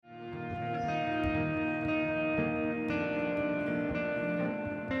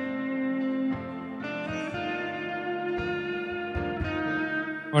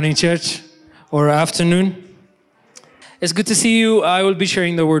Morning, church, or afternoon. It's good to see you. I will be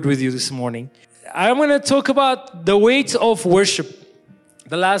sharing the word with you this morning. I'm going to talk about the weight of worship.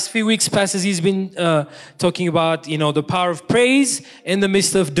 The last few weeks, Pastor Z has been talking about, the power of praise in the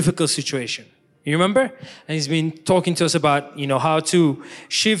midst of difficult situation. You remember? And he's been talking to us about, how to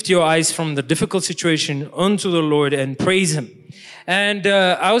shift your eyes from the difficult situation onto the Lord and praise Him. And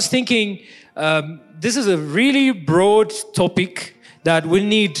I was thinking, this is a really broad topic that will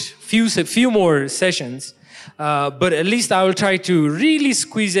need a few more sessions. But at least I will try to really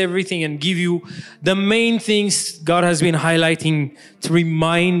squeeze everything and give you the main things God has been highlighting to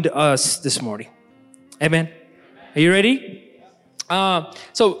remind us this morning. Amen. Are you ready?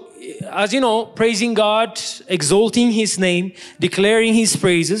 So, as you know, praising God, exalting His name, declaring His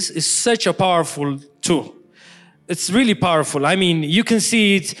praises is such a powerful tool. It's really powerful. I mean, you can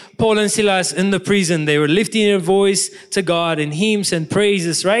see it. Paul and Silas in the prison, they were lifting their voice to God in hymns and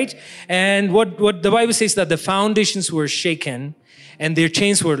praises, right? And what the Bible says that the foundations were shaken and their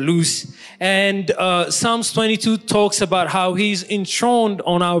chains were loose. And Psalms 22 talks about how He's enthroned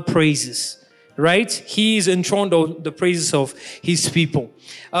on our praises, right? He is enthroned on the praises of His people.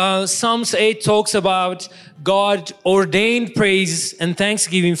 Psalms 8 talks about God ordained praise and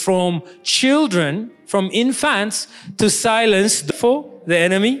thanksgiving from children, from infants, to silence the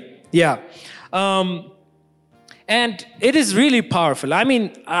enemy. Yeah. And it is really powerful. I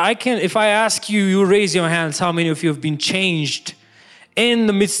mean, if I ask you, you raise your hands, how many of you have been changed in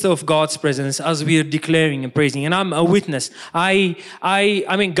the midst of God's presence as we are declaring and praising? And I'm a witness. I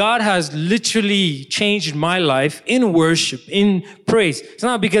mean, God has literally changed my life in worship, in praise. It's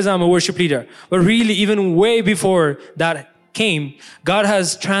not because I'm a worship leader, but really even way before that came, God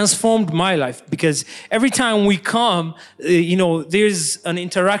has transformed my life, because every time we come, there's an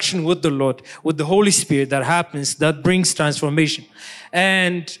interaction with the Lord, with the Holy Spirit that happens, that brings transformation.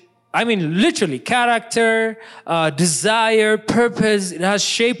 And I mean, literally, character, desire, purpose, it has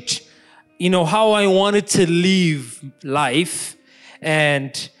shaped, how I wanted to live life.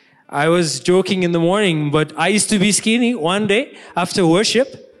 And I was joking in the morning, but I used to be skinny one day after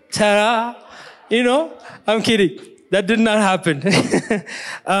worship. Ta-da! I'm kidding. That did not happen.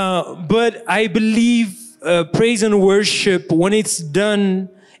 But I believe praise and worship, when it's done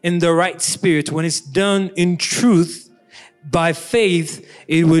in the right spirit, when it's done in truth, by faith,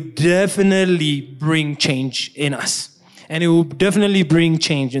 it would definitely bring change in us. And it will definitely bring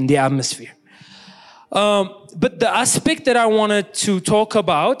change in the atmosphere. But the aspect that I wanted to talk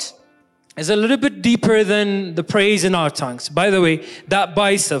about is a little bit deeper than the praise in our tongues. By the way, that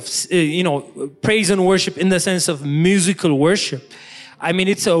biceps, praise and worship in the sense of musical worship. I mean,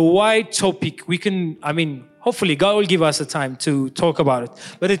 it's a wide topic. Hopefully God will give us a time to talk about it.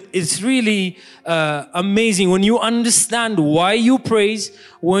 But it's really amazing when you understand why you praise,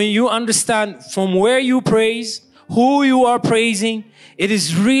 when you understand from where you praise, who you are praising. It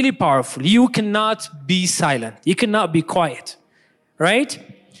is really powerful. You cannot be silent. You cannot be quiet, right?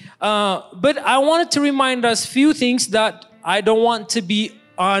 But I wanted to remind us few things that I don't want to be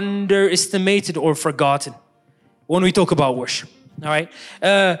underestimated or forgotten when we talk about worship. All right.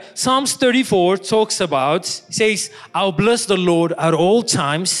 Psalms 34 says, I'll bless the Lord at all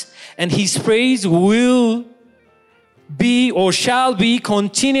times, and His praise will be or shall be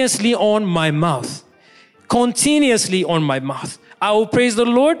continuously on my mouth. Continuously on my mouth. I will praise the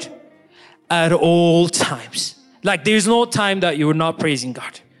Lord at all times. Like there's no time that you are not praising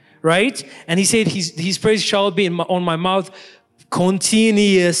God. Right? And He said His praise shall be on my mouth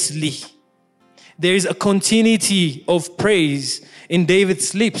continuously. There is a continuity of praise in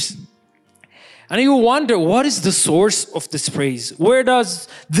David's lips. And you wonder, what is the source of this praise? What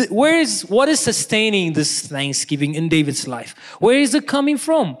is sustaining this thanksgiving in David's life? Where is it coming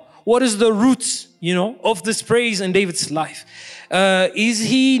from? What is the roots, of this praise in David's life? Is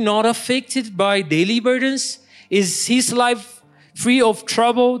he not affected by daily burdens? Is his life free of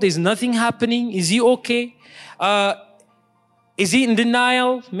trouble? There's nothing happening. Is he okay? Is he in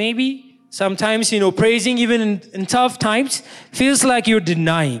denial? Maybe. Sometimes, praising even in tough times feels like you're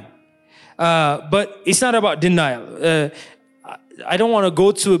denying. But it's not about denial. I don't want to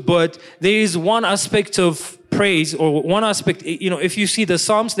go to it, but there is one aspect of praise, or one aspect, if you see the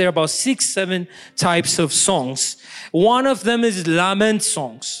Psalms, there are about 6-7 types of songs. One of them is lament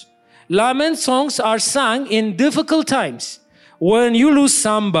songs. Lament songs are sung in difficult times. When you lose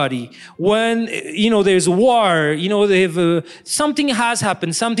somebody, when, there's war, something has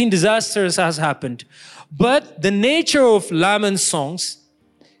happened, something disastrous has happened. But the nature of lament songs,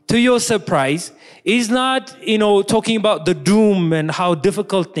 to your surprise, is not, talking about the doom and how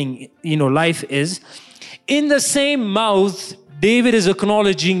difficult life is. In the same mouth, David is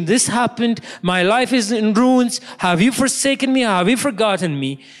acknowledging, this happened, my life is in ruins, have you forsaken me, have you forgotten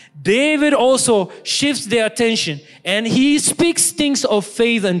me? David also shifts the attention and he speaks things of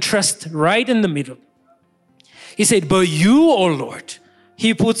faith and trust right in the middle. He said, but you, O Lord,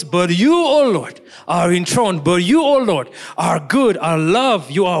 he puts, but you, O Lord, are enthroned, but you, O Lord, are good, are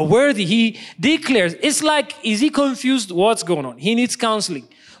loved, you are worthy. He declares, it's like, is he confused? What's going on? He needs counseling.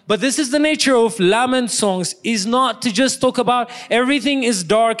 But this is the nature of lament songs, is not to just talk about everything is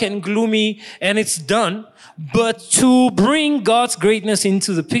dark and gloomy and it's done, but to bring God's greatness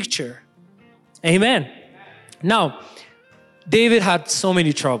into the picture. Amen. Now, David had so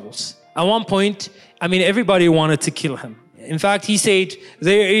many troubles. At one point, everybody wanted to kill him. In fact, he said,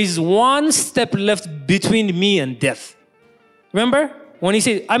 there is one step left between me and death. Remember? When he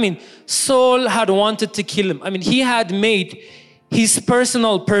said, Saul had wanted to kill him. He had made his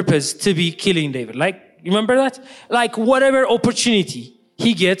personal purpose to be killing David. Remember that? Whatever opportunity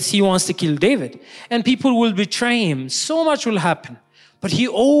he gets, he wants to kill David. And people will betray him. So much will happen. But he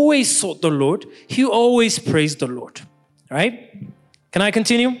always sought the Lord. He always praised the Lord. Right? Can I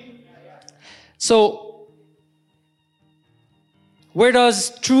continue? So, where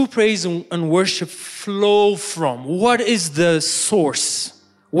does true praise and worship flow from? What is the source?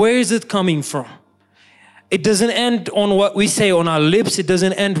 Where is it coming from? It doesn't end on what we say on our lips. It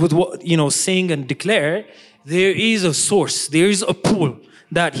doesn't end with what, sing and declare. There is a source. There is a pool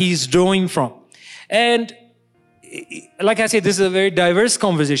that he's drawing from. And like I said, this is a very diverse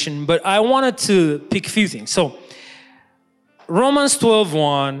conversation, but I wanted to pick a few things. So, Romans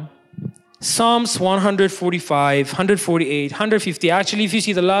 12:1, Psalms 145, 148, 150. Actually, if you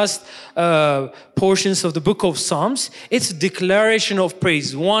see the last portions of the book of Psalms, it's declaration of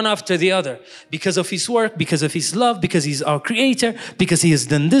praise, one after the other. Because of his work, because of his love, because he's our creator, because he has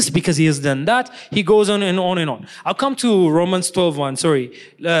done this, because he has done that. He goes on and on and on. I'll come to Romans 12:1, sorry.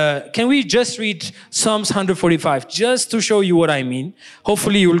 Can we just read Psalms 145, just to show you what I mean?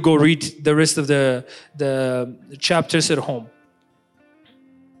 Hopefully you will go read the rest of the chapters at home.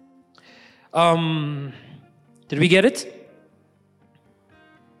 Did we get it?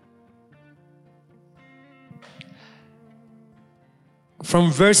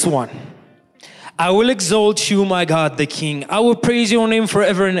 From verse 1. I will exalt you, my God, the King. I will praise your name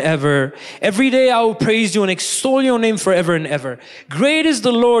forever and ever. Every day I will praise you and extol your name forever and ever. Great is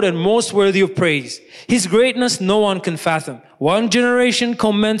the Lord and most worthy of praise. His greatness no one can fathom. One generation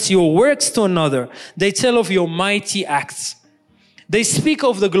commends your works to another. They tell of your mighty acts. They speak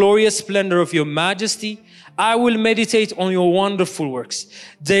of the glorious splendor of your majesty. I will meditate on your wonderful works.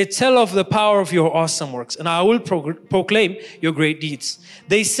 They tell of the power of your awesome works, and I will proclaim your great deeds.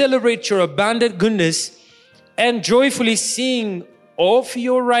 They celebrate your abundant goodness and joyfully sing of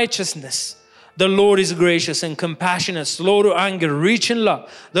your righteousness. The Lord is gracious and compassionate, slow to anger, rich in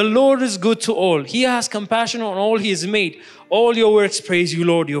love. The Lord is good to all. He has compassion on all he has made. All your works praise you,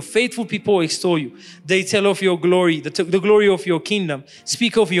 Lord. Your faithful people extol you. They tell of your glory, the glory of your kingdom.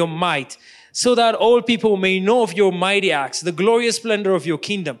 Speak of your might, so that all people may know of your mighty acts, the glorious splendor of your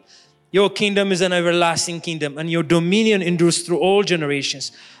kingdom. Your kingdom is an everlasting kingdom, and your dominion endures through all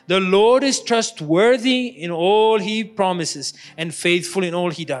generations. The Lord is trustworthy in all he promises and faithful in all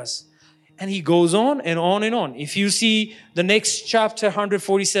he does. And he goes on and on and on. If you see the next chapter,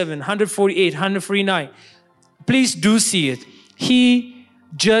 147, 148, 149, please do see it. He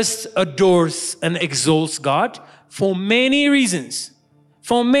just adores and exalts God for many reasons.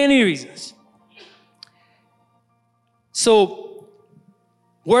 For many reasons. So,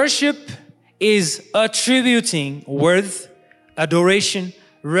 worship is attributing worth, adoration,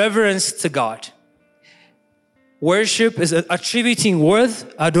 reverence to God. Worship is attributing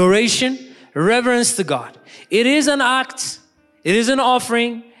worth, adoration, reverence to God. It is an act. It is an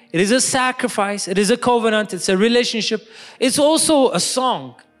offering. It is a sacrifice. It is a covenant. It's a relationship. It's also a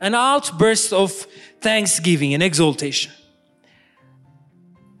song, an outburst of thanksgiving and exaltation.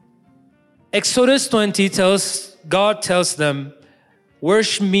 Exodus 20 God tells them,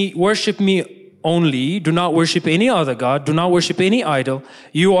 worship me only. Do not worship any other God. Do not worship any idol.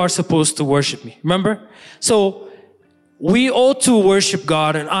 You are supposed to worship me. Remember? So we ought to worship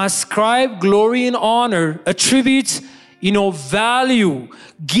God and ascribe glory and honor, attribute, value.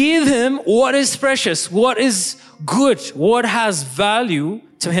 Give him what is precious, what is good, what has value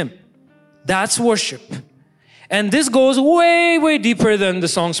to him. That's worship. And this goes way, way deeper than the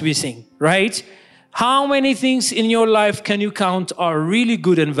songs we sing, right? How many things in your life can you count are really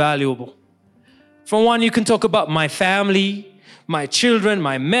good and valuable? For one, you can talk about my family, my children,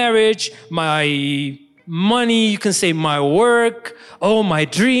 my marriage, my money, you can say my work, oh, my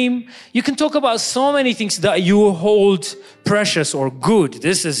dream. You can talk about so many things that you hold precious or good.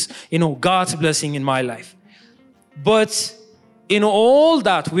 This is, God's blessing in my life. But in all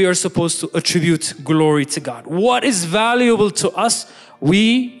that, we are supposed to attribute glory to God. What is valuable to us,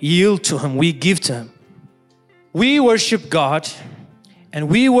 we yield to Him, we give to Him. We worship God, and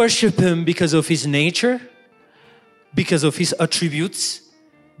we worship Him because of His nature, because of His attributes,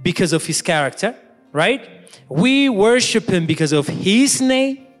 because of His character, right? We worship Him because of His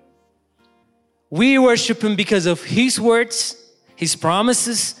name. We worship Him because of His words, His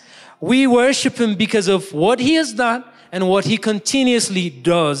promises. We worship Him because of what He has done and what He continuously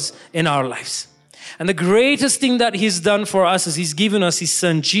does in our lives. And the greatest thing that He's done for us is He's given us His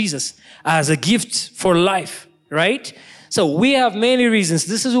Son Jesus as a gift for life, right? So we have many reasons.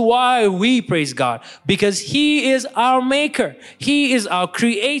 This is why we praise God, because He is our maker. He is our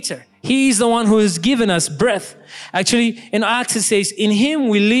creator. He is the one who has given us breath. Actually, in Acts it says, in Him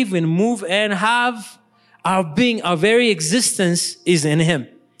we live and move and have our being, our very existence is in Him.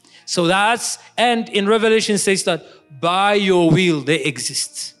 So and in Revelation it says that by your will they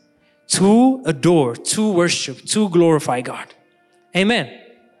exist. To adore, to worship, to glorify God. Amen.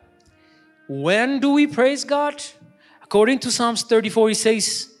 When do we praise God? According to Psalms 34, He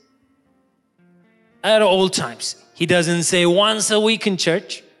says, at all times. He doesn't say once a week in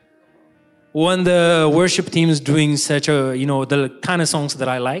church. When the worship team is doing such the kind of songs that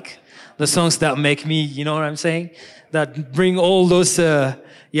I like, the songs that make me, you know what I'm saying? That bring all those,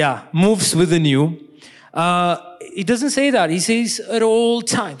 moves within you. He doesn't say that. He says at all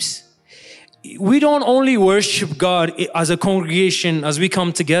times. We don't only worship God as a congregation as we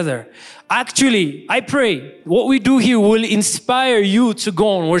come together. Actually, I pray what we do here will inspire you to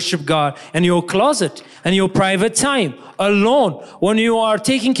go and worship God in your closet and your private time, alone, when you are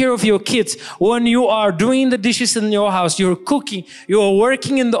taking care of your kids, when you are doing the dishes in your house, you're cooking, you're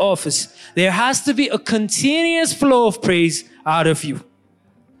working in the office. There has to be a continuous flow of praise out of you.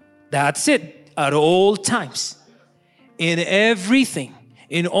 That's it, at all times, in everything.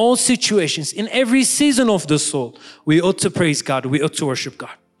 In all situations, in every season of the soul, we ought to praise God. We ought to worship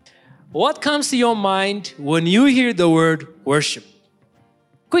God. What comes to your mind when you hear the word worship?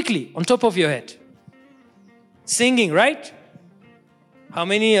 Quickly, on top of your head. Singing, right? How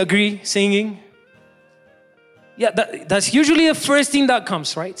many agree? Singing? Yeah, that's usually the first thing that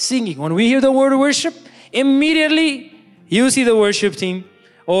comes, right? Singing. When we hear the word worship, immediately you see the worship team,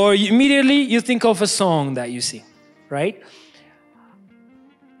 or immediately you think of a song that you sing, right?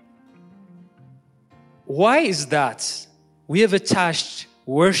 Why is that? We have attached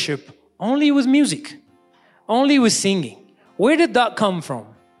worship only with music, only with singing. Where did that come from?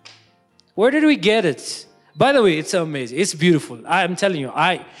 Where did we get it? By the way, it's amazing. It's beautiful. I'm telling you,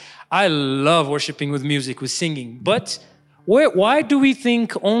 I love worshiping with music, with singing. But why do we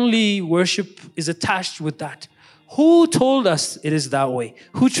think only worship is attached with that? Who told us it is that way?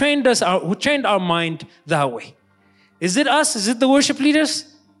 Who trained us? Who trained our mind that way? Is it us? Is it the worship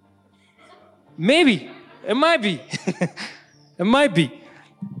leaders? Maybe. It might be. It might be.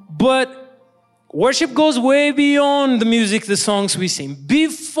 But worship goes way beyond the music, the songs we sing.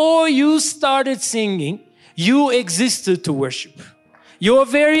 Before you started singing, you existed to worship. Your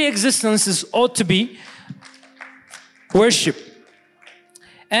very existence ought to be worship.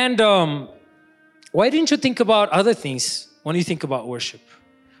 And why didn't you think about other things when you think about worship?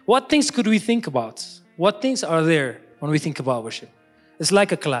 What things could we think about? What things are there when we think about worship? It's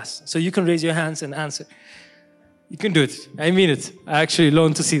like a class. So you can raise your hands and answer. You can do it. I mean it. I actually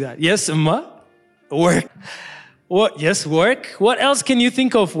long to see that. Yes, Amma? Work. What? Yes, work. What else can you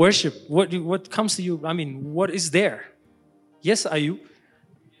think of worship? What comes to you? I mean, what is there? Yes, are you?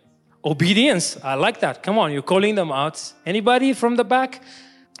 Obedience. I like that. Come on, you're calling them out. Anybody from the back?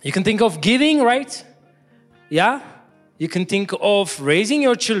 You can think of giving, right? Yeah? You can think of raising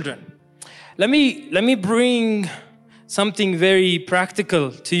your children. Let me bring something very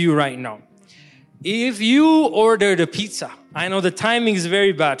practical to you right now. If you ordered a pizza, I know the timing is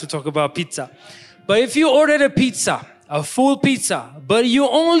very bad to talk about pizza, but if you ordered a pizza, a full pizza, but you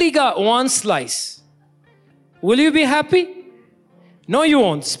only got one slice, will you be happy? No, you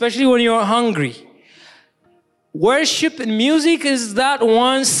won't, especially when you're hungry. Worship and music is that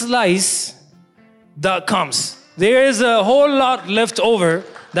one slice that comes. There is a whole lot left over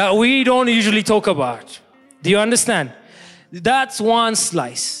that we don't usually talk about. Do you understand? That's one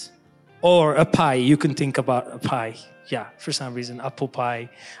slice. Or a pie. You can think about a pie. Yeah, for some reason, apple pie.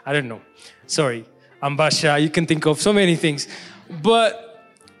 I don't know. Sorry. Ambasha. You can think of so many things.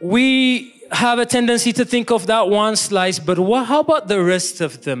 But we have a tendency to think of that one slice, but how about the rest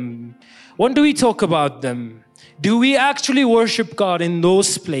of them? When do we talk about them? Do we actually worship God in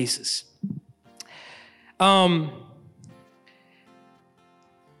those places? 1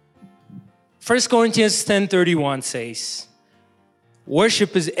 Corinthians 10:31 says,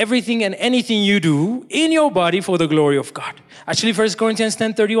 worship is everything and anything you do in your body for the glory of God. Actually, 1 Corinthians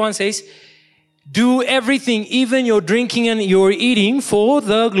 10:31 says, do everything, even your drinking and your eating, for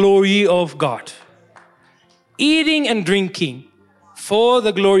the glory of God. Eating and drinking for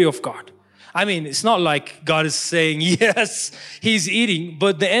the glory of God. I mean, it's not like God is saying, yes, he's eating,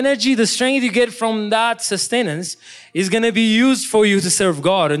 but the energy, the strength you get from that sustenance is going to be used for you to serve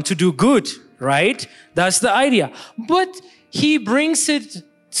God and to do good, right? That's the idea. But he brings it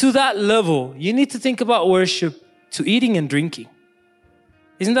to that level. You need to think about worship to eating and drinking.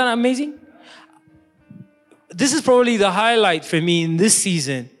 Isn't that amazing? This is probably the highlight for me in this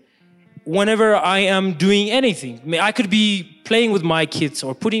season. Whenever I am doing anything, I could be playing with my kids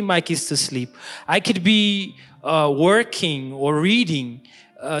or putting my kids to sleep. I could be working or reading,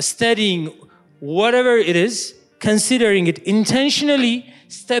 studying, whatever it is, considering it intentionally,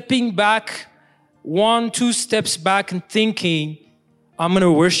 stepping back 1-2 steps back and thinking, I'm going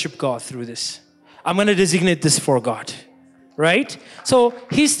to worship God through this. I'm going to designate this for God, right? So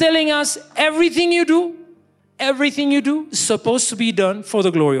he's telling us everything you do is supposed to be done for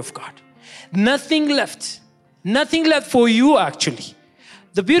the glory of God. Nothing left for you actually.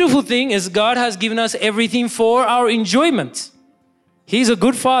 The beautiful thing is God has given us everything for our enjoyment. He's a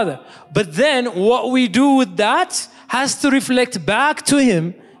good Father. But then what we do with that has to reflect back to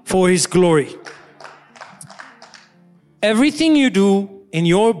Him for His glory. Everything you do in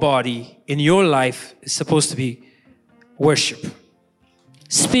your body, in your life, is supposed to be worship.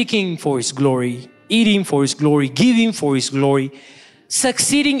 Speaking for His glory, eating for His glory, giving for His glory,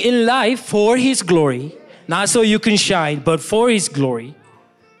 succeeding in life for His glory, not so you can shine, but for His glory,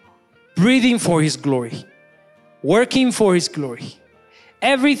 breathing for His glory, working for His glory,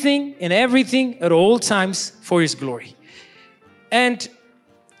 everything and everything at all times for His glory. And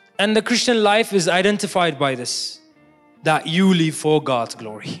the Christian life is identified by this, that you live for God's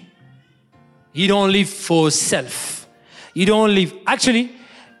glory. You don't live for self. You don't live, actually,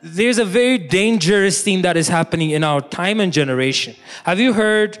 there's a very dangerous thing that is happening in our time and generation. Have you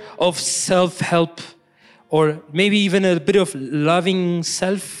heard of self-help or maybe even a bit of loving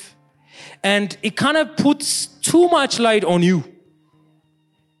self? And it kind of puts too much light on you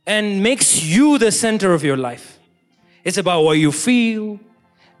and makes you the center of your life. It's about what you feel,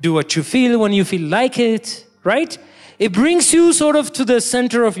 do what you feel when you feel like it, right? It brings you sort of to the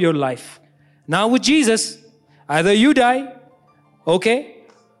center of your life. Now with Jesus, either you die, okay?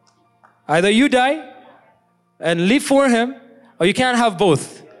 Either you die and live for Him, or you can't have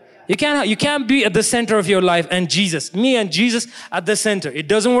both. You can't be at the center of your life and Jesus, me and Jesus at the center. It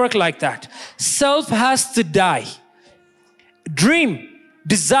doesn't work like that. Self has to die. Dream,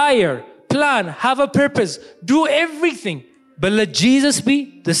 desire, plan, have a purpose, do everything, but let Jesus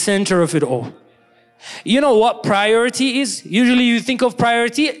be the center of it all. You know what priority is? Usually you think of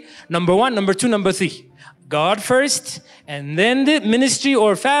priority, number 1, number 2, number 3. God first, and then the ministry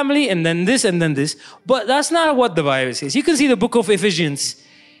or family, and then this, and then this. But that's not what the Bible says. You can see the book of Ephesians.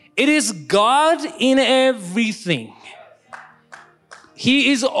 It is God in everything.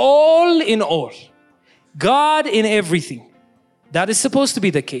 He is all in all. God in everything. That is supposed to be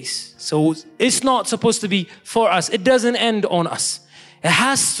the case. So it's not supposed to be for us. It doesn't end on us. It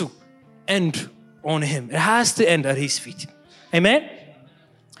has to end on Him. It has to end at His feet. Amen?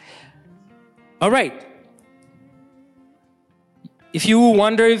 All right. If you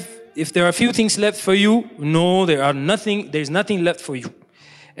wonder if there are a few things left for you, no, there's nothing left for you.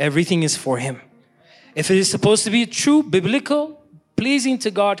 Everything is for Him. If it is supposed to be true, biblical, pleasing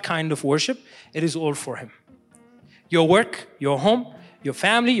to God kind of worship, it is all for Him. Your work, your home, your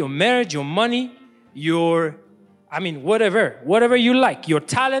family, your marriage, your money, whatever you like, your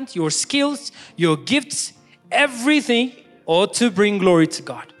talent, your skills, your gifts, everything ought to bring glory to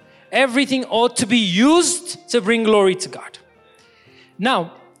God. Everything ought to be used to bring glory to God.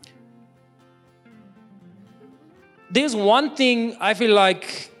 Now, there's one thing I feel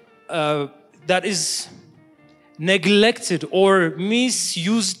like that is neglected or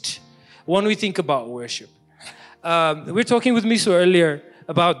misused when we think about worship. We were talking with Mussie earlier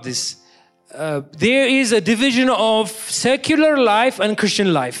about this. There is a division of secular life and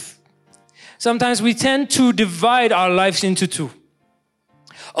Christian life. Sometimes we tend to divide our lives into two.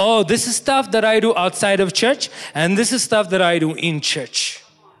 Oh, this is stuff that I do outside of church, and this is stuff that I do in church.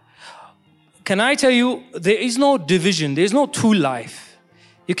 Can I tell you, there is no division. There is no two life.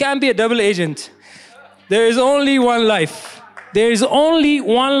 You can't be a double agent. There is only one life. There is only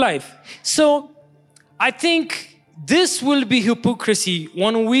one life. So I think this will be hypocrisy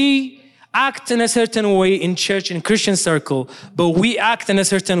when we act in a certain way in church, in Christian circle, but we act in a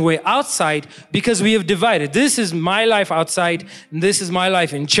certain way outside because we have divided. This is my life outside, and this is my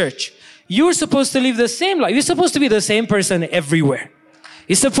life in church. You're supposed to live the same life. You're supposed to be the same person everywhere.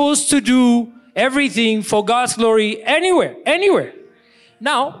 You're supposed to do everything for God's glory anywhere.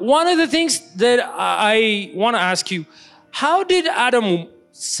 Now, one of the things that I want to ask you, how did Adam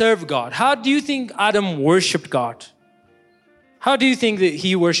serve God? How do you think Adam worshiped God? How do you think that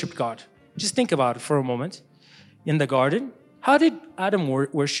he worshiped God? Just think about it for a moment. In the garden, how did Adam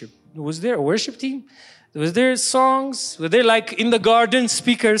worship? Was there a worship team? Was there songs? Were there like in the garden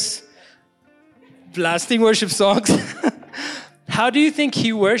speakers blasting worship songs? How do you think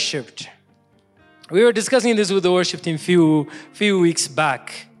he worshiped? We were discussing this with the worship team few weeks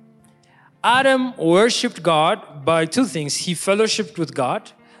back. Adam worshiped God by two things. He fellowshiped with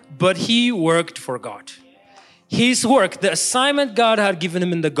God, but he worked for God. His work, the assignment God had given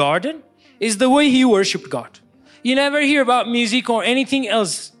him in the garden, is the way he worshiped God. You never hear about music or anything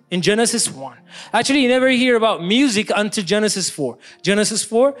else in Genesis 1. Actually, you never hear about music until Genesis 4. Genesis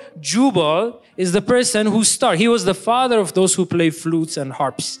 4, Jubal is the person who started. He was the father of those who play flutes and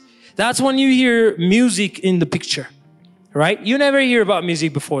harps. That's when you hear music in the picture, right? You never hear about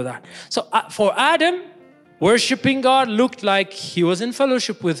music before that. So for Adam, worshiping God looked like he was in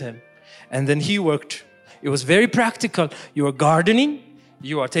fellowship with him. And then he worked. It was very practical. You are gardening.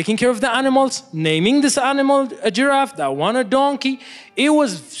 You are taking care of the animals, naming this animal a giraffe, that one a donkey. It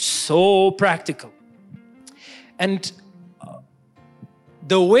was so practical. And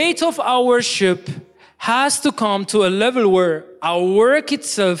the weight of our worship has to come to a level where our work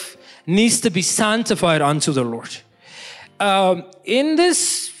itself needs to be sanctified unto the Lord. In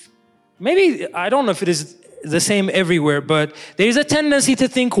this, maybe, I don't know if it is the same everywhere, but there is a tendency to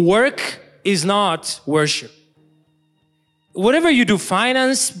think work is not worship. Whatever you do,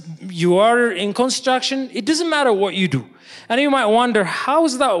 finance, you are in construction, it doesn't matter what you do. And you might wonder, how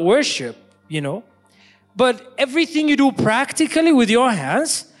is that worship, But everything you do practically with your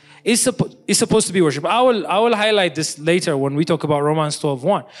hands is supposed to be worship. I will highlight this later when we talk about Romans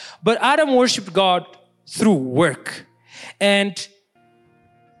 12:1. But Adam worshiped God through work. And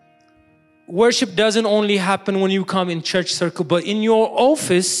worship doesn't only happen when you come in church circle, but in your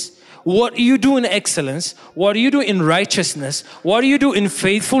office. What you do in excellence, what you do in righteousness, what you do in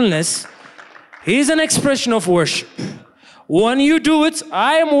faithfulness is an expression of worship. When you do it,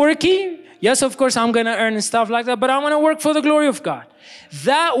 I am working. Yes, of course, I'm going to earn and stuff like that, but I'm going to work for the glory of God.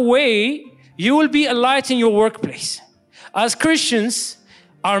 That way, you will be a light in your workplace. As Christians,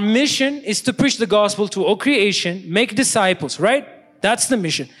 our mission is to preach the gospel to all creation, make disciples, right? That's the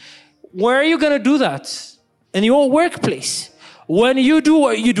mission. Where are you going to do that? In your workplace. When you do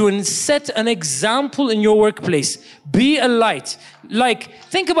what you do and set an example in your workplace, be a light. Like,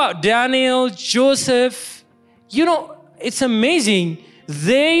 think about Daniel, Joseph. It's amazing.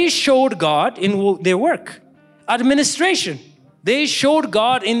 They showed God in their work. Administration. They showed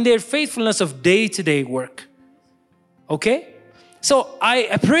God in their faithfulness of day-to-day work. Okay? So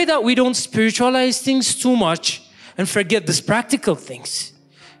I pray that we don't spiritualize things too much and forget these practical things.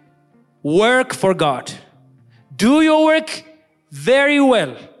 Work for God. Do your work very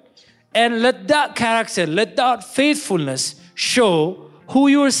well. And let that character, let that faithfulness show who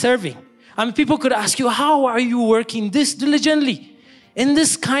you are serving. People could ask you, how are you working this diligently in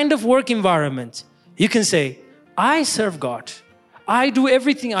this kind of work environment? You can say, I serve God. I do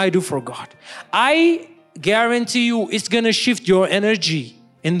everything I do for God. I guarantee you it's going to shift your energy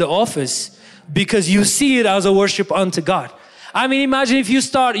in the office because you see it as a worship unto God. Imagine if you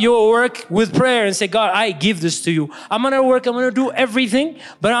start your work with prayer and say, God, I give this to you. I'm going to work, I'm going to do everything,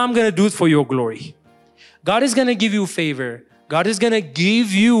 but I'm going to do it for your glory. God is going to give you favor. God is going to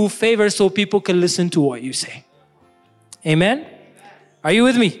give you favor so people can listen to what you say. Amen? Are you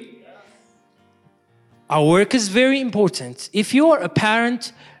with me? Our work is very important. If you are a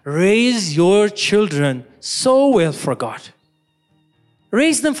parent, raise your children so well for God.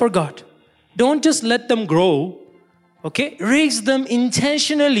 Raise them for God. Don't just let them grow. Okay? Raise them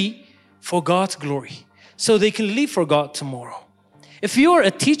intentionally for God's glory so they can live for God tomorrow. If you're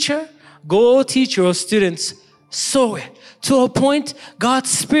a teacher, go teach your students so well to a point God's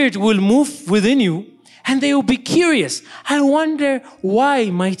Spirit will move within you and they will be curious. I wonder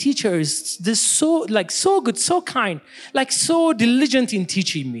why my teacher is so good, so kind, so diligent in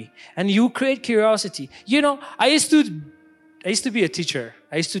teaching me. And you create curiosity. I used to be a teacher.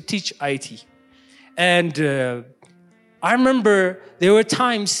 I used to teach IT. And I remember there were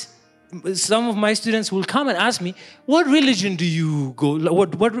times some of my students will come and ask me, what religion do you go?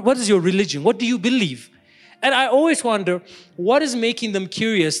 What is your religion? What do you believe? And I always wonder, what is making them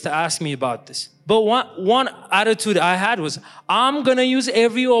curious to ask me about this? But one attitude I had was, I'm going to use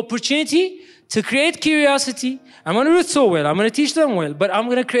every opportunity to create curiosity. I'm going to do it so well. I'm going to teach them well, but I'm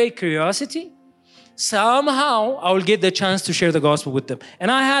going to create curiosity. Somehow, I will get the chance to share the gospel with them. And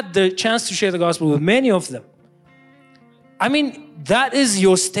I had the chance to share the gospel with many of them. I mean, that is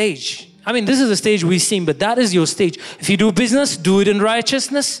your stage. I mean, this is the stage we've seen, but that is your stage. If you do business, do it in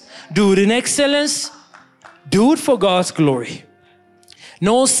righteousness, do it in excellence, do it for God's glory.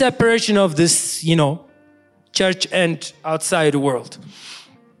 No separation of this, church and outside the world.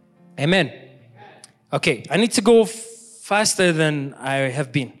 Amen. Okay, I need to go faster than I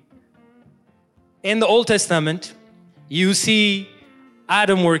have been. In the Old Testament, you see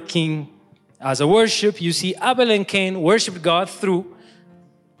Adam working as a worship. You see Abel and Cain worship God through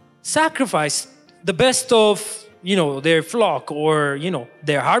sacrifice, the best of, their flock or,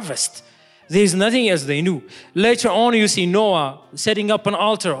 their harvest. There's nothing else they knew. Later on, you see Noah setting up an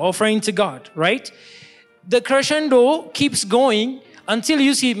altar, offering to God, right? The crescendo keeps going until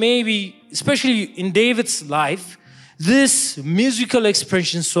you see maybe, especially in David's life, this musical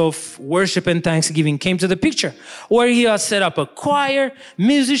expressions of worship and thanksgiving came to the picture, where he had set up a choir,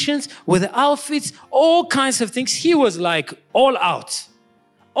 musicians with outfits, all kinds of things. He was like all out.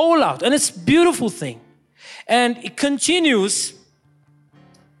 And it's a beautiful thing. And it continues.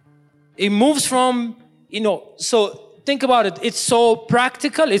 It moves from, so think about it. It's so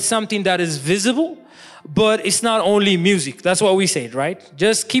practical. It's something that is visible, but it's not only music. That's what we said, right?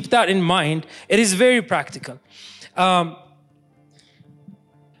 Just keep that in mind. It is very practical.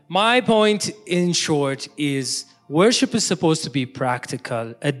 My point, in short, is worship is supposed to be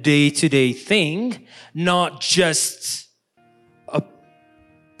practical, a day-to-day thing, not just a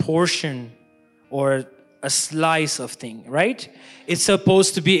portion or a slice of thing, right? It's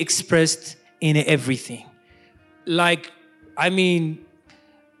supposed to be expressed in everything.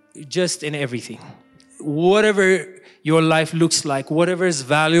 Just in everything. Whatever your life looks like, whatever is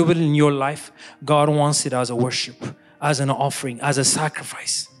valuable in your life, God wants it as a worship, as an offering, as a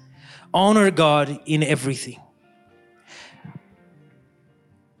sacrifice. Honor God in everything.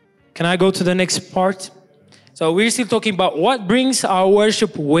 Can I go to the next part? So we're still talking about what brings our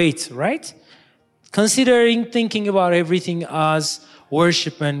worship weight, right? Thinking about everything as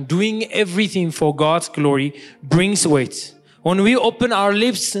worship and doing everything for God's glory brings weight. When we open our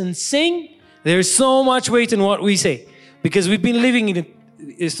lips and sing, there's so much weight in what we say because we've been living in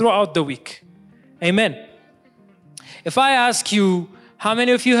it throughout the week. Amen. If I ask you, how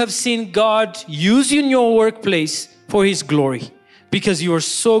many of you have seen God use you in your workplace for His glory because you are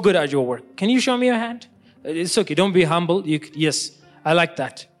so good at your work? Can you show me your hand? It's okay. Don't be humble. Yes, I like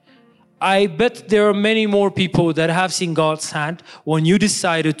that. I bet there are many more people that have seen God's hand when you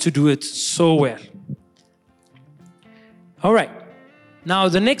decided to do it so well. All right. Now,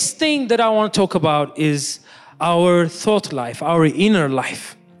 the next thing that I want to talk about is our thought life, our inner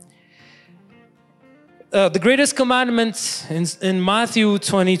life. The greatest commandment in Matthew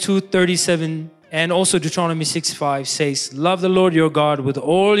 22:37 and also Deuteronomy 6:5 says, love the Lord your God with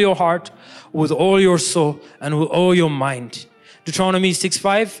all your heart, with all your soul, and with all your mind. Deuteronomy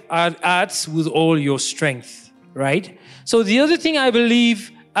 6:5 adds with all your strength, right? So the other thing I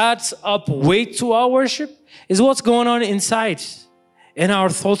believe adds up weight to our worship is what's going on inside in our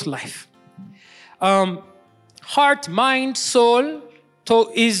thought life. Heart, mind, soul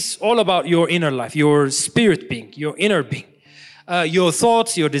is all about your inner life, your spirit being, your inner being. Your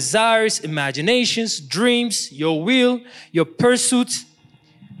thoughts, your desires, imaginations, dreams, your will, your pursuits.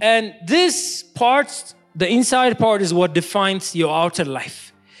 And this part, the inside part, is what defines your outer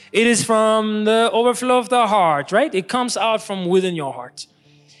life. It is from the overflow of the heart, right? It comes out from within your heart.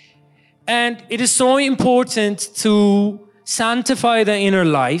 And it is so important to sanctify the inner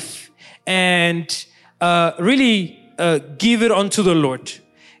life and really give it unto the Lord.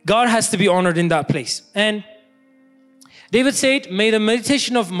 God has to be honored in that place. And David said, may the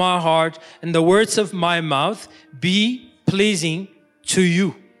meditation of my heart and the words of my mouth be pleasing to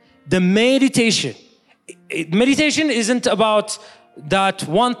you. The meditation. Meditation isn't about that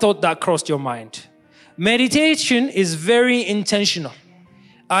one thought that crossed your mind. Meditation is very intentional.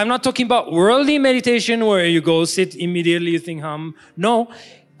 I'm not talking about worldly meditation where you go sit immediately, you think, No,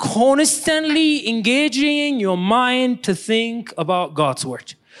 constantly engaging your mind to think about God's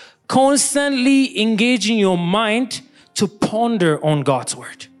word. Constantly engaging your mind to ponder on God's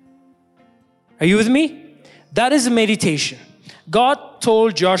word. Are you with me? That is meditation. God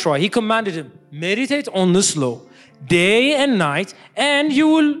told Joshua, He commanded him, meditate on this law. day and night, and you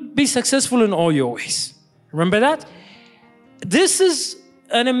will be successful in all your ways. Remember that? This is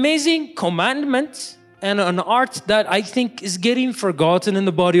an amazing commandment and an art that I think is getting forgotten in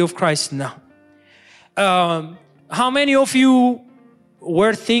the body of Christ now. How many of you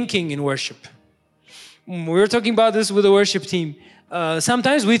were thinking in worship? We were talking about this with the worship team.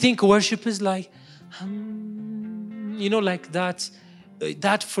 Sometimes we think worship is like, like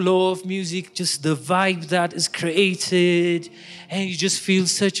that flow of music, just the vibe that is created, and you just feel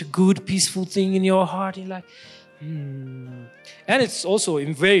such a good, peaceful thing in your heart. You're like, And it's also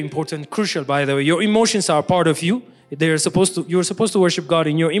very important, crucial, by the way. Your emotions are part of you. You're supposed to worship God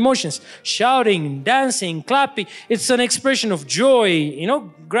in your emotions. Shouting, dancing, clapping. It's an expression of joy,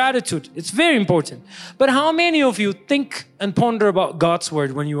 gratitude. It's very important. But how many of you think and ponder about God's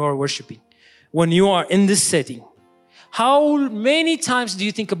word when you are worshiping? When you are in this setting? How many times do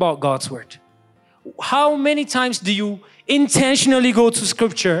you think about God's word? How many times do you intentionally go to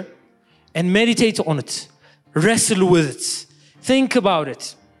scripture and meditate on it? Wrestle with it. Think about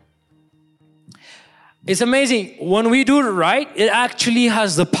it. It's amazing. When we do it right, it actually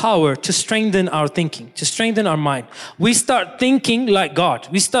has the power to strengthen our thinking, to strengthen our mind. We start thinking like God.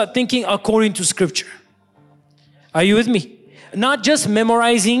 We start thinking according to scripture. Are you with me? Not just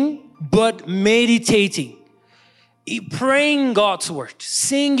memorizing, but meditating. Praying God's word,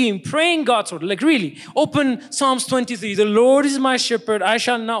 singing, praying God's word. Like really, open Psalms 23. The Lord is my shepherd, I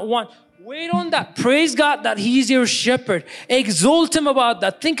shall not want. Wait on that. Praise God that He is your shepherd. Exalt Him about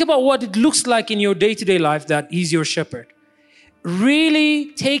that. Think about what it looks like in your day-to-day life that He's your shepherd.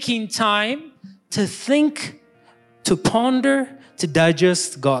 Really taking time to think, to ponder, to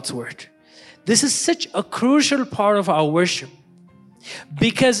digest God's word. This is such a crucial part of our worship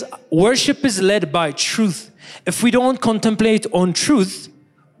because worship is led by truth. If we don't contemplate on truth,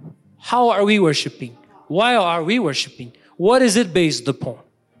 how are we worshiping? Why are we worshiping? What is it based upon?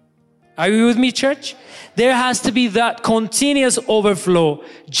 Are you with me, church? There has to be that continuous overflow.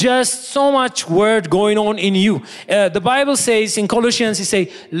 Just so much word going on in you. The Bible says in Colossians, it says,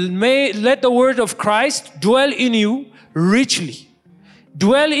 let the word of Christ dwell in you richly.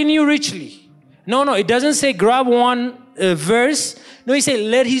 Dwell in you richly. No, it doesn't say grab one verse. No, he said,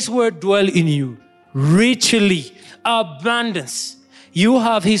 let His word dwell in you richly. Abundance. You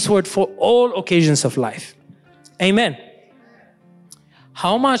have His word for all occasions of life. Amen.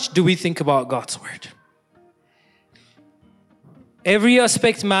 How much do we think about God's word? Every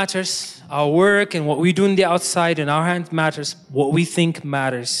aspect matters. Our work and what we do in the outside and our hand matters. What we think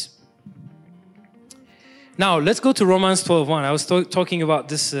matters. Now, let's go to Romans 12:1. I was talking about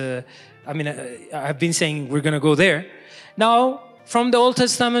this. I've been saying we're going to go there. Now, from the Old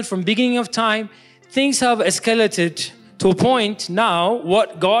Testament, from beginning of time, things have escalated to a point now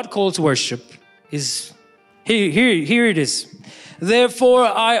what God calls worship is here it is. Therefore,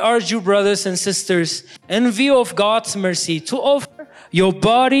 I urge you, brothers and sisters, in view of God's mercy, to offer your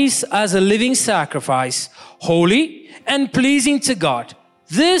bodies as a living sacrifice, holy and pleasing to God.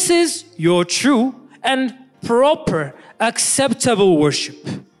 This is your true and proper, acceptable worship.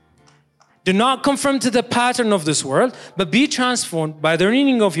 Do not conform to the pattern of this world, but be transformed by the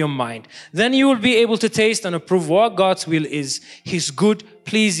renewing of your mind. Then you will be able to taste and approve what God's will is, His good,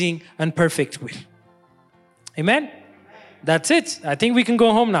 pleasing, and perfect will. Amen? That's it. I think we can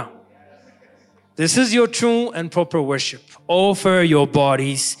go home now. This is your true and proper worship. Offer your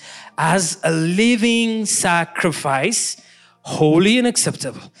bodies as a living sacrifice, holy and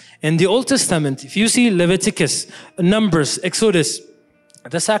acceptable. In the Old Testament, if you see Leviticus, Numbers, Exodus,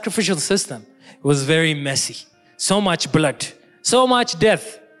 the sacrificial system was very messy. So much blood, so much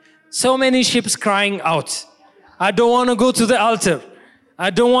death, so many sheep crying out, I don't want to go to the altar.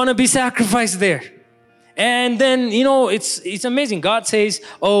 I don't want to be sacrificed there. And then, it's amazing. God says,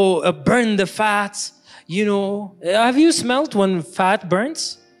 burn the fat. Have you smelled when fat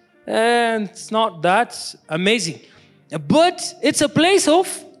burns? And it's not that amazing. But it's a place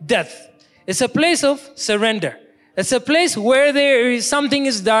of death. It's a place of surrender. It's a place where something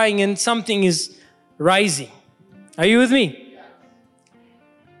is dying and something is rising. Are you with me?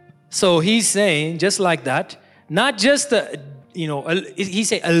 So He's saying, just like that, not just He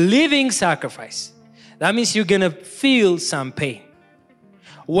said a living sacrifice. That means you're going to feel some pain.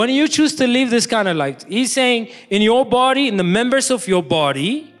 When you choose to live this kind of life, He's saying in your body, in the members of your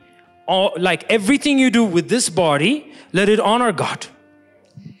body, like everything you do with this body, let it honor God.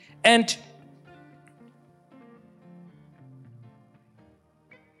 And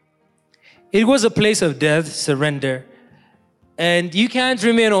it was a place of death, surrender. And you can't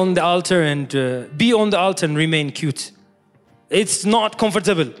remain on the altar and be on the altar and remain cute. It's not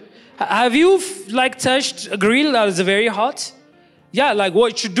comfortable. Have you like touched a grill that is very hot? Yeah, like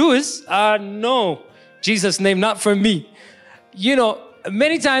what you should do is, no, Jesus' name, not for me. You know,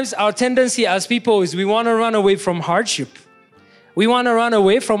 many times our tendency as people is we want to run away from hardship. We want to run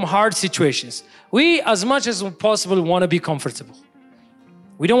away from hard situations. We, as much as possible, want to be comfortable.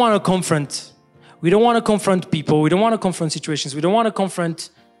 We don't want to confront. We don't want to confront people. We don't want to confront situations. We don't want to confront,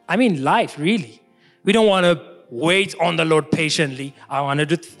 life, really. We don't want to wait on the Lord patiently. I want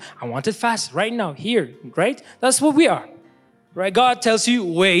it fast, right now, here, right? That's what we are, right? God tells you,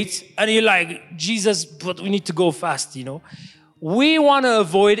 wait, and you're like, Jesus, but we need to go fast, you know? We want to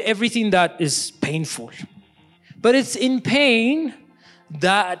avoid everything that is painful. But it's in pain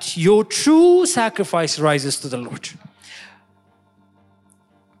that your true sacrifice rises to the Lord.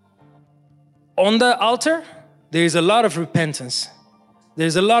 On the altar, there's a lot of repentance.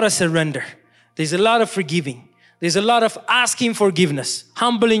 There's a lot of surrender. There's a lot of forgiving. There's a lot of asking forgiveness,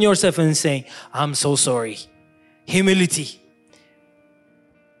 humbling yourself and saying, I'm so sorry. Humility.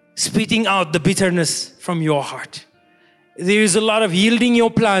 Spitting out the bitterness from your heart. There's a lot of yielding your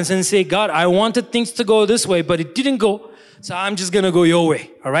plans and say, God, I wanted things to go this way, but it didn't go. So I'm just going to go your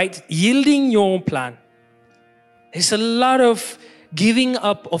way. All right? Yielding your plan. There's a lot of giving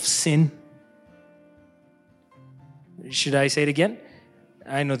up of sin. Should I say it again?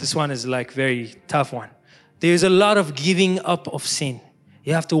 I know this one is like very tough one. There's a lot of giving up of sin.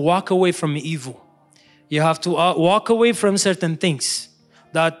 You have to walk away from evil. You have to walk away from certain things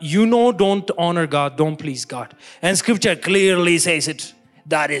that you know don't honor God, don't please God. And scripture clearly says it.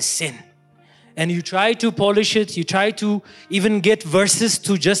 That is sin. And you try to polish it. You try to even get verses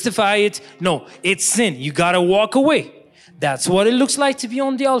to justify it. No, it's sin. You got to walk away. That's what it looks like to be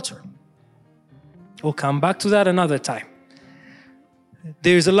on the altar. We'll come back to that another time.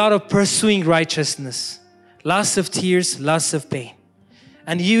 There's a lot of pursuing righteousness. Lots of tears, lots of pain.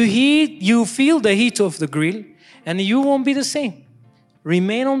 And you feel the heat of the grill and you won't be the same.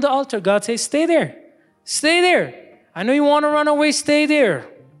 Remain on the altar. God says, stay there. Stay there. I know you want to run away. Stay there.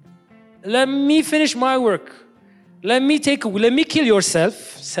 Let me finish my work. Let me kill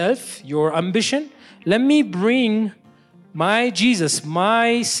yourself, your ambition. Let me bring my Jesus,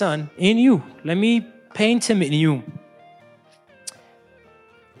 my son in you. Let me paint him in you.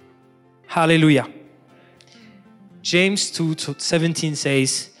 Hallelujah. James 2:17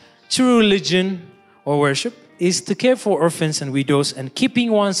 says, true religion or worship is to care for orphans and widows and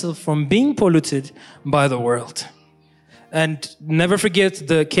keeping oneself from being polluted by the world. And never forget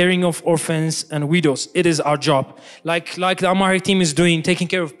the caring of orphans and widows. It is our job. Like the Amharic team is doing, taking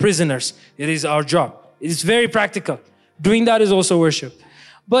care of prisoners. It is our job. It's very practical. Doing that is also worship.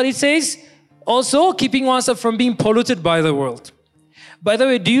 But it says also keeping oneself from being polluted by the world. By the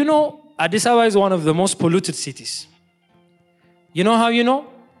way, do you know Addis Ababa is one of the most polluted cities? You know how you know?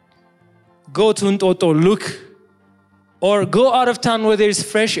 Go to Ntoto, look. Or go out of town where there is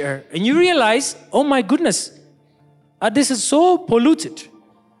fresh air. And you realize, oh my goodness, Addis is so polluted.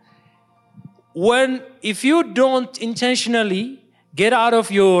 If you don't intentionally get out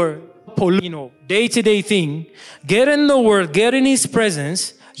of your day-to-day thing, get in the Word, get in His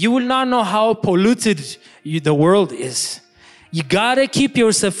presence, you will not know how polluted the world is. You gotta keep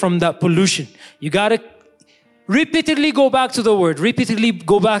yourself from that pollution. You gotta repeatedly go back to the Word, repeatedly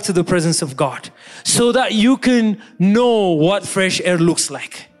go back to the presence of God, so that you can know what fresh air looks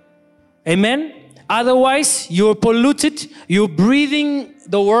like. Amen? Otherwise, you're polluted, you're breathing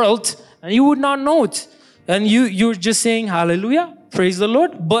the world, and you would not know it. And you're just saying, hallelujah, praise the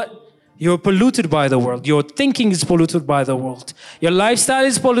Lord, but you're polluted by the world. Your thinking is polluted by the world. Your lifestyle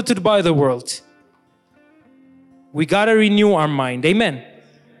is polluted by the world. We got to renew our mind. Amen.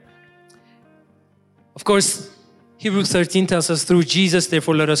 Of course, Hebrews 13 tells us, through Jesus,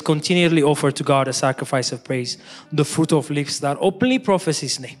 therefore, let us continually offer to God a sacrifice of praise, the fruit of lips that openly profess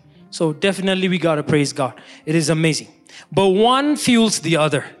His name. So definitely we got to praise God. It is amazing. But one fuels the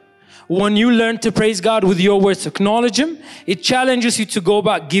other. When you learn to praise God with your words, acknowledge Him, it challenges you to go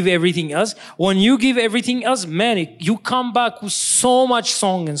back, give everything else. When you give everything else, man, you come back with so much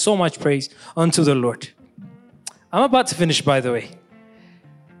song and so much praise unto the Lord. I'm about to finish, by the way.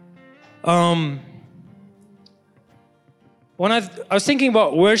 When I was thinking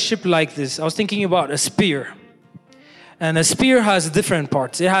about worship like this, I was thinking about a spear. And a spear has different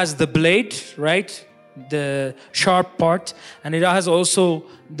parts. It has the blade, right? The sharp part. And it has also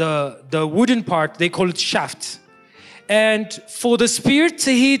the wooden part. They call it shaft. And for the spear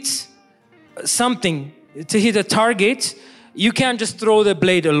to hit something, to hit a target, you can't just throw the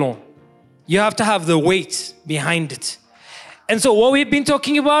blade alone. You have to have the weight behind it. And so what we've been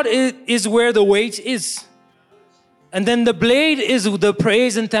talking about is where the weight is. And then the blade is the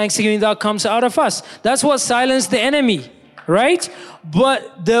praise and thanksgiving that comes out of us. That's what silenced the enemy, right?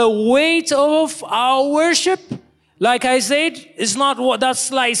 But the weight of our worship, like I said, is not what that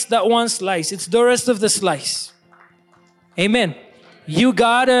slice, that one slice. It's the rest of the slice. Amen. You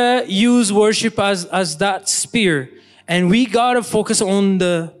gotta use worship as that spear. And we gotta focus on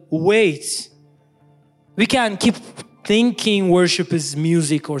the weight. We can't keep thinking worship is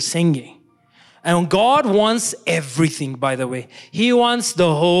music or singing. And God wants everything, by the way. He wants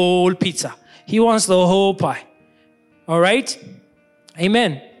the whole pizza. He wants the whole pie. All right?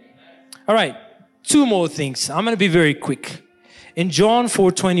 Amen. All right. 2 more things. I'm going to be very quick. In John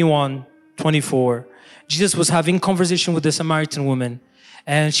 4:21-24, Jesus was having conversation with the Samaritan woman.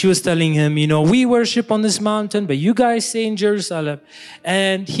 And she was telling him, you know, we worship on this mountain, but you guys stay in Jerusalem.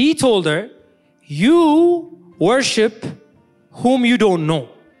 And he told her, you worship whom you don't know.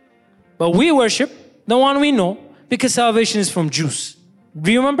 But we worship the one we know because salvation is from Jews.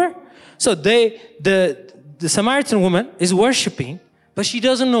 Do you remember? So the Samaritan woman is worshiping, but she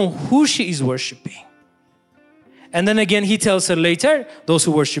doesn't know who she is worshiping. And then again, he tells her later, those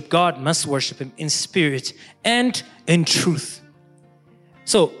who worship God must worship him in spirit and in truth.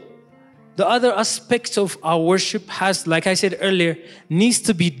 So the other aspects of our worship has, like I said earlier, needs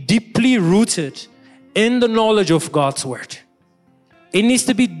to be deeply rooted in the knowledge of God's word. It needs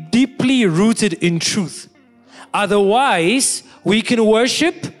to be deeply rooted in truth. Otherwise, we can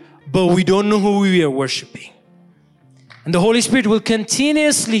worship, but we don't know who we are worshiping. And the Holy Spirit will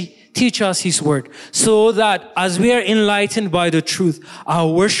continuously teach us His word so that as we are enlightened by the truth, our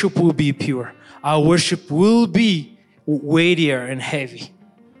worship will be pure. Our worship will be weightier and heavy.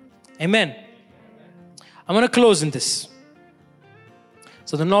 Amen. I'm going to close in this.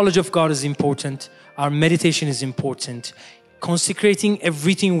 So the knowledge of God is important. Our meditation is important. Consecrating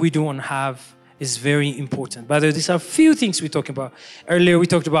everything we do and have is very important. By the way, these are a few things we're talking about. Earlier we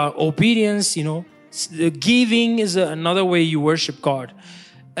talked about obedience, you know. Giving is another way you worship God.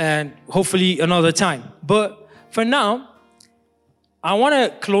 And hopefully another time. But for now, I want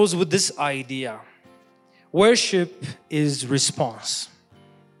to close with this idea. Worship is response.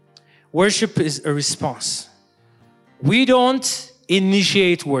 Worship is a response. We don't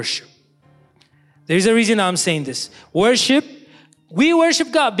initiate worship. There's a reason I'm saying this. We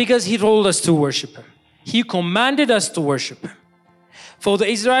worship God because He told us to worship Him. He commanded us to worship Him. For the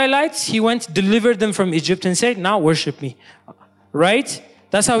Israelites, He went, delivered them from Egypt and said, now worship me. Right?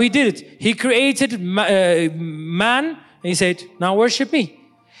 That's how He did it. He created man and He said, now worship me.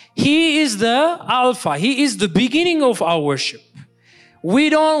 He is the Alpha. He is the beginning of our worship. We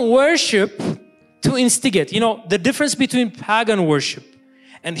don't worship to instigate. You know, the difference between pagan worship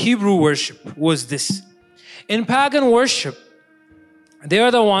and Hebrew worship was this. In pagan worship, they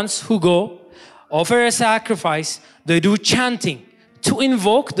are the ones who go, offer a sacrifice, they do chanting to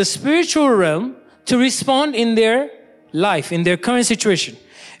invoke the spiritual realm to respond in their life, in their current situation.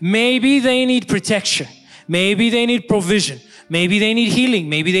 Maybe they need protection. Maybe they need provision. Maybe they need healing.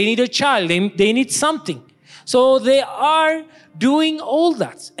 Maybe they need a child. They need something. So they are doing all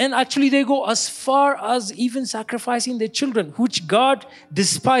that. And actually they go as far as even sacrificing their children, which God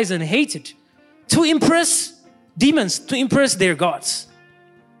despised and hated, to impress demons, to impress their gods.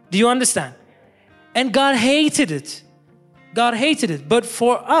 Do you understand? And God hated it. God hated it. But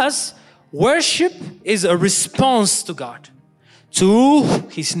for us, worship is a response to God, to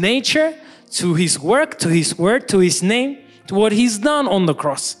His nature, to His work, to His word, to His name, to what He's done on the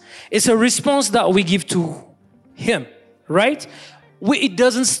cross. It's a response that we give to Him, right? It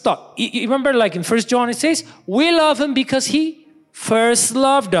doesn't stop. You remember, like in 1 John, it says, we love Him because He first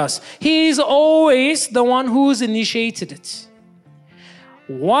loved us. He is always the one who's initiated it.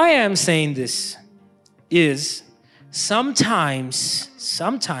 Why I'm saying this is sometimes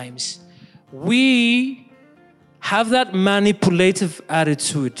we have that manipulative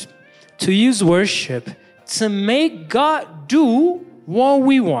attitude to use worship to make God do what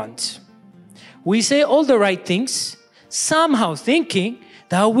we want. We say all the right things, somehow thinking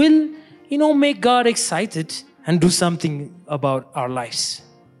that will, make God excited and do something about our lives.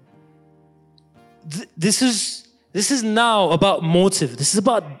 This is now about motive. This is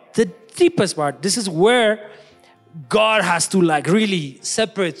about the deepest part. This is where God has to really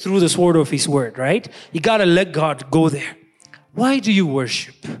separate through the sword of His word, right? You gotta let God go there. Why do you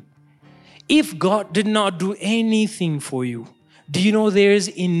worship? If God did not do anything for you, do you know there is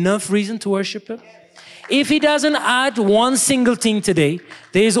enough reason to worship Him? If He doesn't add one single thing today,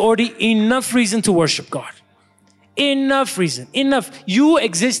 there is already enough reason to worship God. Enough reason, enough. You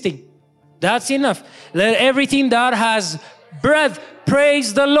existing, that's enough. Let everything that has Breath,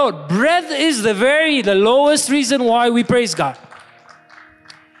 praise the Lord. Breath is the lowest reason why we praise God.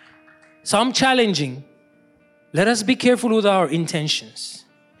 So I'm challenging. Let us be careful with our intentions.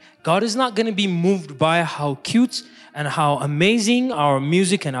 God is not going to be moved by how cute and how amazing our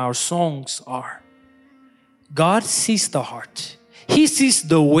music and our songs are. God sees the heart. He sees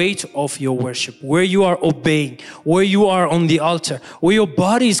the weight of your worship, where you are obeying, where you are on the altar, where your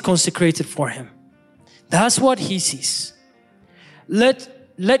body is consecrated for Him. That's what He sees.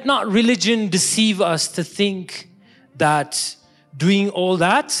 Let not religion deceive us to think that doing all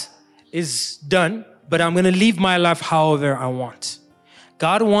that is done, but I'm going to live my life however I want.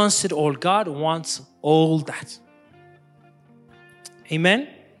 God wants it all. God wants all that. Amen?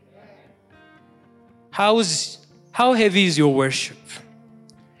 How heavy is your worship?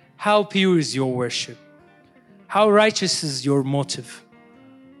 How pure is your worship? How righteous is your motive?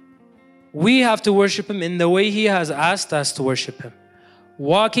 We have to worship Him in the way He has asked us to worship Him.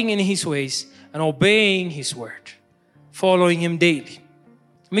 Walking in His ways and obeying His word. Following Him daily.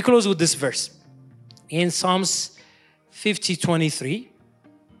 Let me close with this verse. In Psalms 50:23.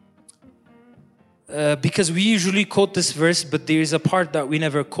 Because we usually quote this verse, but there is a part that we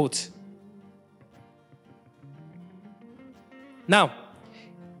never quote. Now,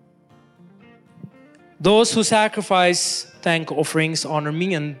 those who sacrifice thank offerings honor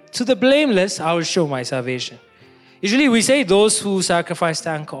me, and to the blameless I will show my salvation. Usually we say those who sacrifice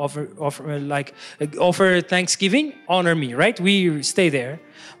thank offer thanksgiving honor me, right? We stay there.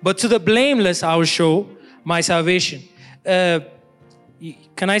 But to the blameless I will show my salvation.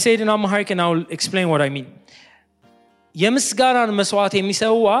 Can I say it in Amharic and I'll explain what I mean? የምስጋናን መስዋዕት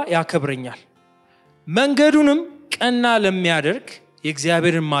የሚሰዋ ያከብረኛል መንገዱንም ቀና ለሚያደርግ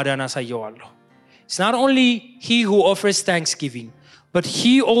የእግዚአብሔርን ማዳን አሳየዋለሁ. It's not only he who offers thanksgiving, but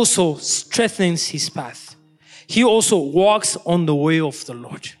he also strengthens his path. He also walks on the way of the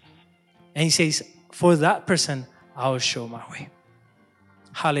Lord. And he says, for that person, I will show my way.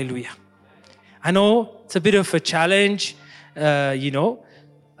 Hallelujah. I know it's a bit of a challenge.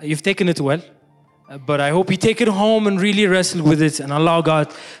 You've taken it well. But I hope you take it home and really wrestle with it and allow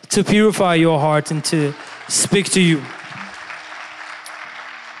God to purify your heart and to speak to you.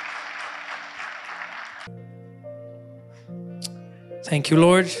 Thank you,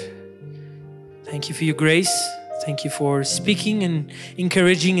 Lord. Thank you for your grace. Thank you for speaking and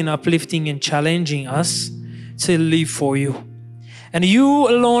encouraging and uplifting and challenging us to live for you. And you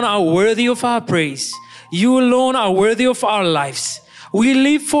alone are worthy of our praise. You alone are worthy of our lives. We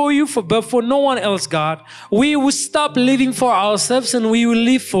live for you, but for no one else, God. We will stop living for ourselves and we will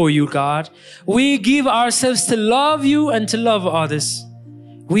live for you, God. We give ourselves to love you and to love others.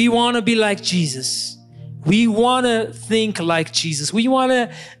 We want to be like Jesus. We want to think like Jesus. We want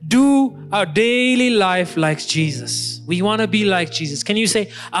to do our daily life like Jesus. We want to be like Jesus. Can you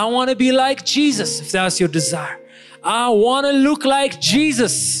say, I want to be like Jesus, if that's your desire? I want to look like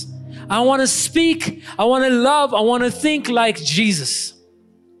Jesus. I want to speak, I want to love, I want to think like Jesus.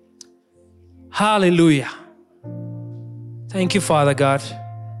 Hallelujah. Thank you, Father God.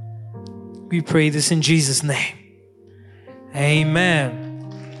 We pray this in Jesus' name. Amen.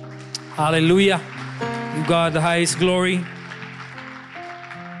 Hallelujah. You, God, the highest glory.